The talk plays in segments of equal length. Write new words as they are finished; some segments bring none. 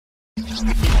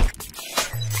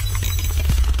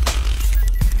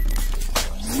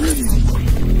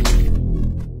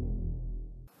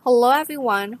Hello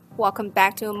everyone, welcome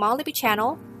back to Mollyby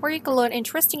channel, where you can learn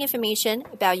interesting information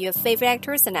about your favorite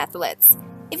actors and athletes.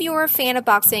 If you are a fan of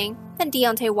boxing, then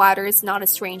Deontay Wilder is not a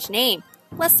strange name.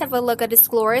 Let's have a look at his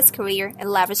glorious career and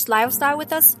lavish lifestyle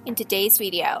with us in today's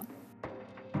video.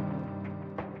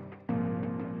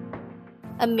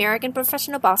 American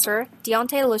professional boxer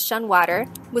Deontay Leshun Wilder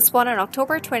was born on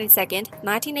October 22,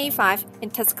 1985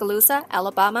 in Tuscaloosa,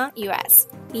 Alabama, US.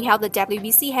 He held the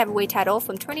WBC heavyweight title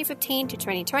from 2015 to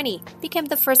 2020, became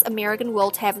the first American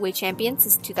world heavyweight champion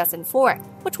since 2004,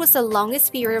 which was the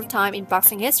longest period of time in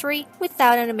boxing history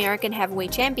without an American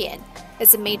heavyweight champion.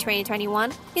 As of May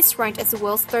 2021, he's ranked as the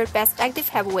world's third best active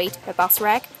heavyweight by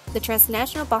BoxRec, the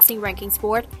Transnational Boxing Rankings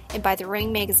Board, and by The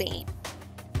Ring magazine.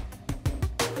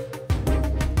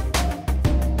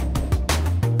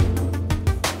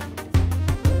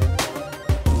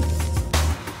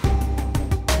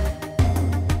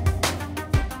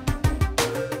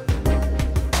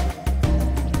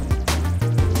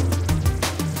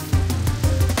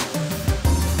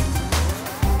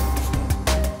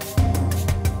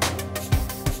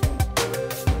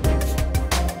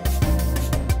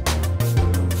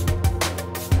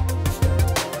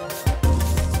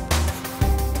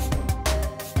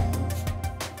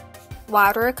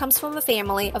 Wilder comes from a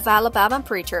family of Alabama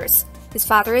preachers. His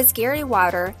father is Gary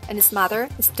Wilder, and his mother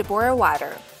is Deborah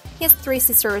Wilder. He has 3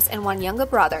 sisters and 1 younger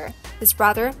brother. His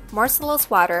brother, Marcellus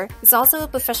Wilder, is also a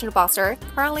professional boxer,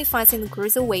 currently fights in the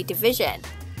cruiserweight division.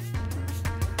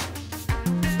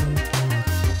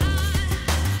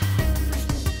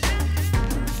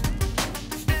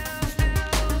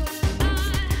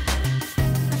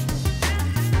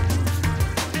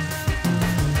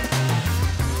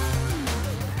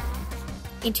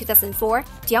 In 2004,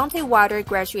 Deontay Wilder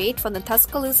graduated from the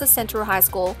Tuscaloosa Central High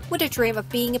School with a dream of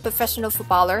being a professional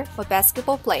footballer or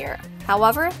basketball player.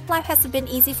 However, life hasn't been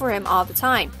easy for him all the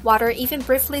time. Wilder even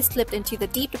briefly slipped into the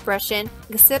deep depression and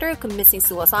considered committing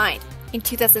suicide. In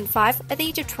 2005, at the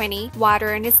age of 20,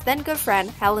 Wilder and his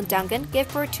then-girlfriend Helen Duncan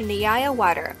gave birth to Neaya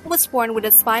Wilder, who was born with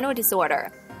a spinal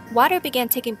disorder. Wilder began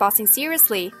taking boxing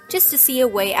seriously just to see a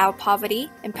way out of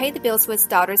poverty and pay the bills for his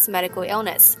daughter's medical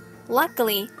illness.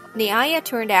 Luckily, Neaya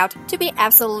turned out to be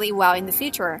absolutely well in the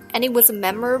future, and it was a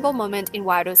memorable moment in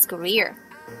Wilder's career.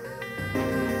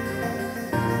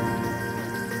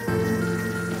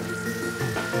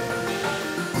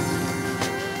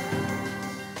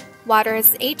 Wilder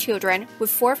has 8 children, with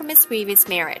 4 from his previous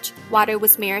marriage. Wilder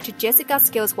was married to Jessica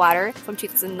Skills Wilder from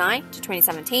 2009 to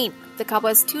 2017. The couple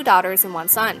has 2 daughters and 1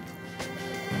 son.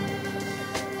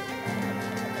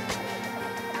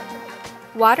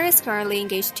 Wilder is currently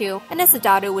engaged to and has a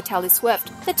daughter with Taylor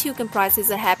Swift. The two comprises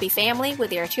a happy family with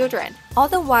their children.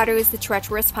 Although Wilder is the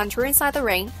treacherous puncher inside the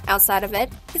ring, outside of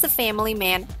it, he's a family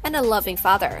man and a loving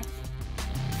father.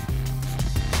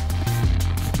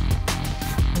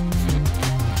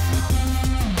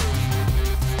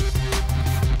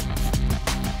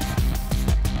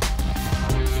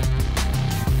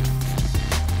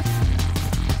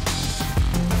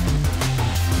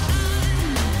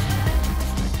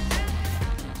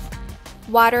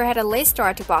 Wilder had a late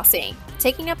start to boxing,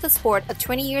 taking up the sport at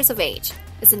 20 years of age.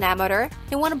 As an amateur,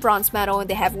 he won a bronze medal in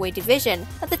the heavyweight division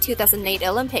at the 2008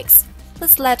 Olympics.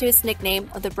 This led to his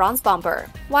nickname of the Bronze Bomber.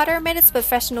 Wilder made his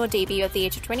professional debut at the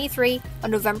age of 23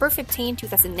 on November 15,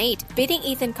 2008, beating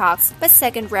Ethan Cox by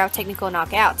second-round technical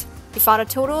knockout. He fought a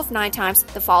total of 9 times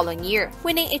the following year,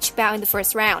 winning each bout in the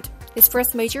first round. His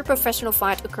first major professional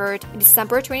fight occurred in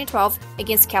December 2012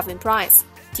 against Kelvin Price.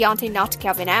 Deontay knocked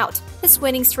Kelvin out. His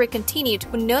winning streak continued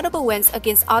with notable wins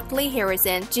against Audley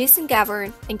Harrison, Jason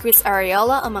Gavern, and Chris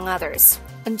Arreola, among others.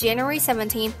 On January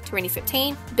 17,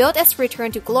 2015, billed as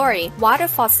Return to Glory, Wilder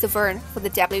fought Tarver for the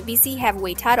WBC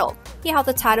heavyweight title. He held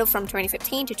the title from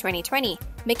 2015 to 2020,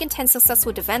 making 10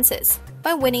 successful defenses.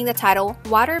 By winning the title,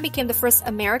 Wilder became the first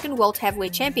American world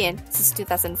heavyweight champion since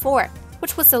 2004.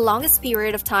 Which was the longest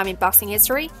period of time in boxing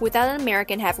history without an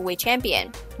American heavyweight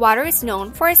champion. Wilder is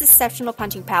known for his exceptional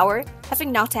punching power,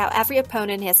 having knocked out every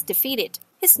opponent he has defeated.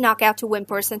 His knockout-to-win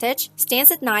percentage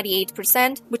stands at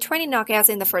 98%, with 20 knockouts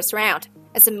in the first round.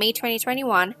 As of May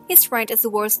 2021, he's ranked as the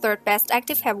world's 3rd best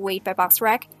active heavyweight by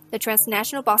BoxRec, the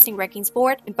Transnational Boxing Rankings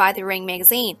Board, and by The Ring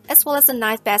magazine, as well as the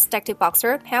 9th best active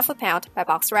boxer pound for pound by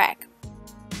BoxRec.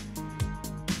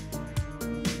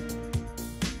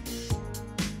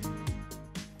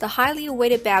 The highly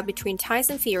awaited bout between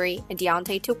Tyson Fury and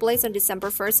Deontay took place on December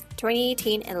 1,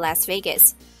 2018 in Las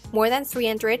Vegas. More than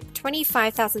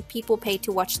 325,000 people paid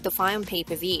to watch the fight on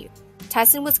pay-per-view.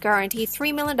 Tyson was guaranteed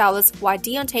 $3 million while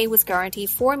Deontay was guaranteed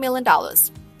 $4 million.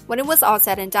 When it was all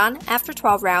said and done, after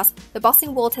 12 rounds, the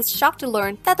boxing world has shocked to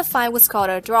learn that the fight was called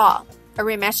a draw. A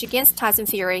rematch against Tyson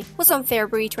Fury was on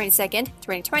February 22,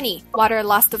 2020. Wilder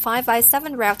lost the fight by a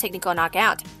 7-round technical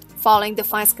knockout. Following the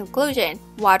fight's conclusion,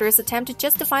 Wilder's attempt to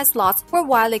justify his loss were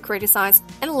widely criticized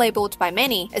and labeled by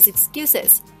many as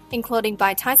excuses, including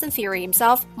by Tyson Fury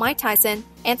himself, Mike Tyson,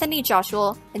 Anthony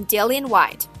Joshua, and Dillian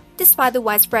Whyte. Despite the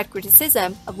widespread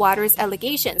criticism of Wilder's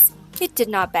allegations, he did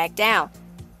not back down.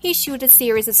 He issued a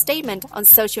series of statements on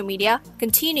social media,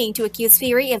 continuing to accuse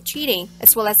Fury of cheating,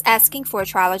 as well as asking for a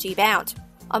trilogy bout.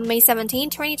 On May 17,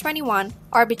 2021,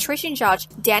 arbitration judge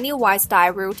Daniel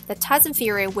Weisdai ruled that Tyson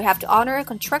Fury will have to honor a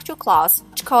contractual clause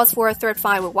which calls for a third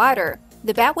fight with Wilder.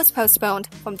 The bout was postponed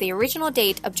from the original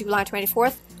date of July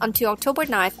 24th until October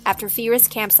 9th after Fury's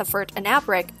camp suffered an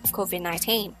outbreak of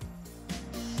COVID-19.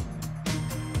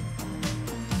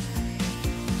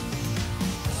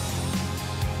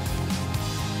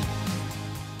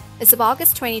 As of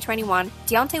August 2021,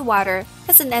 Deontay Wilder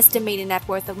has an estimated net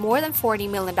worth of more than $40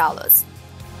 million.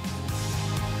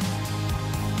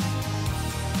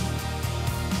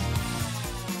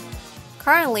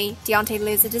 Currently, Deontay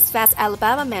lives in his vast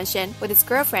Alabama mansion with his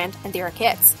girlfriend and their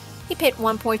kids. He paid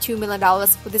 $1.2 million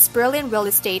with this brilliant real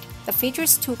estate that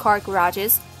features 2-car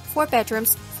garages, 4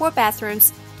 bedrooms, 4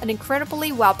 bathrooms, an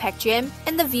incredibly well-packed gym,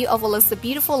 and the view overlooks the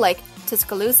beautiful lake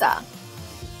Tuscaloosa.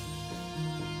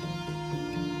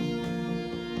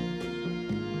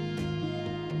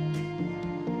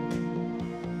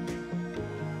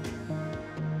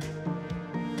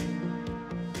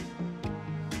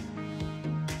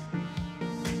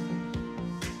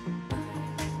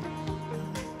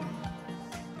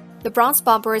 The Bronze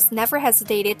Bomber never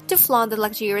hesitated to flaunt the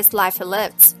luxurious life he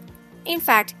lives. In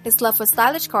fact, his love for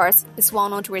stylish cars is well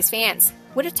known to his fans.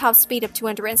 With a top speed of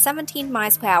 217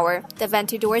 miles per hour, the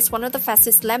Aventador is one of the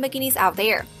fastest Lamborghinis out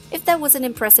there. If that wasn't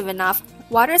impressive enough,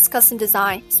 Wilder's custom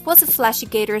design sports a flashy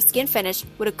gator skin finish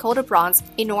with a coat of bronze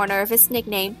in honor of his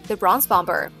nickname, the Bronze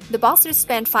Bomber. The boxer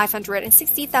spent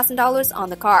 $560,000 on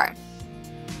the car.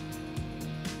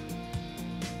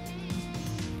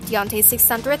 Deontay's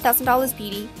 $600,000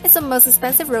 beauty is the most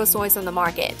expensive Rolls Royce on the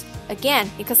market. Again,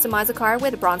 he customized the car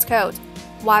with a bronze coat.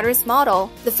 Wilder's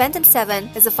model, the Phantom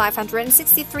 7, is a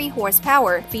 563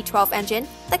 horsepower V12 engine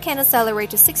that can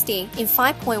accelerate to 60 in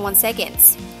 5.1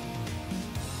 seconds.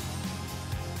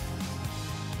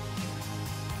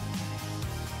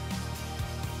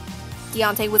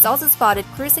 Deontay was also spotted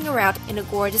cruising around in a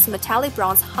gorgeous metallic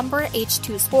bronze Hummer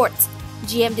H2 Sports.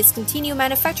 GM discontinued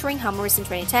manufacturing Hummers in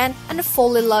 2010, and the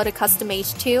fully loaded custom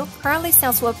H2 currently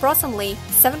sells for approximately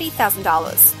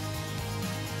 $70,000.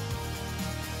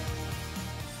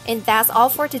 And that's all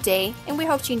for today, and we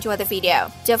hope you enjoyed the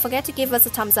video. Don't forget to give us a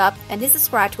thumbs up and hit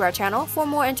subscribe to our channel for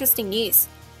more interesting news.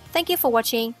 Thank you for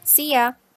watching. See ya!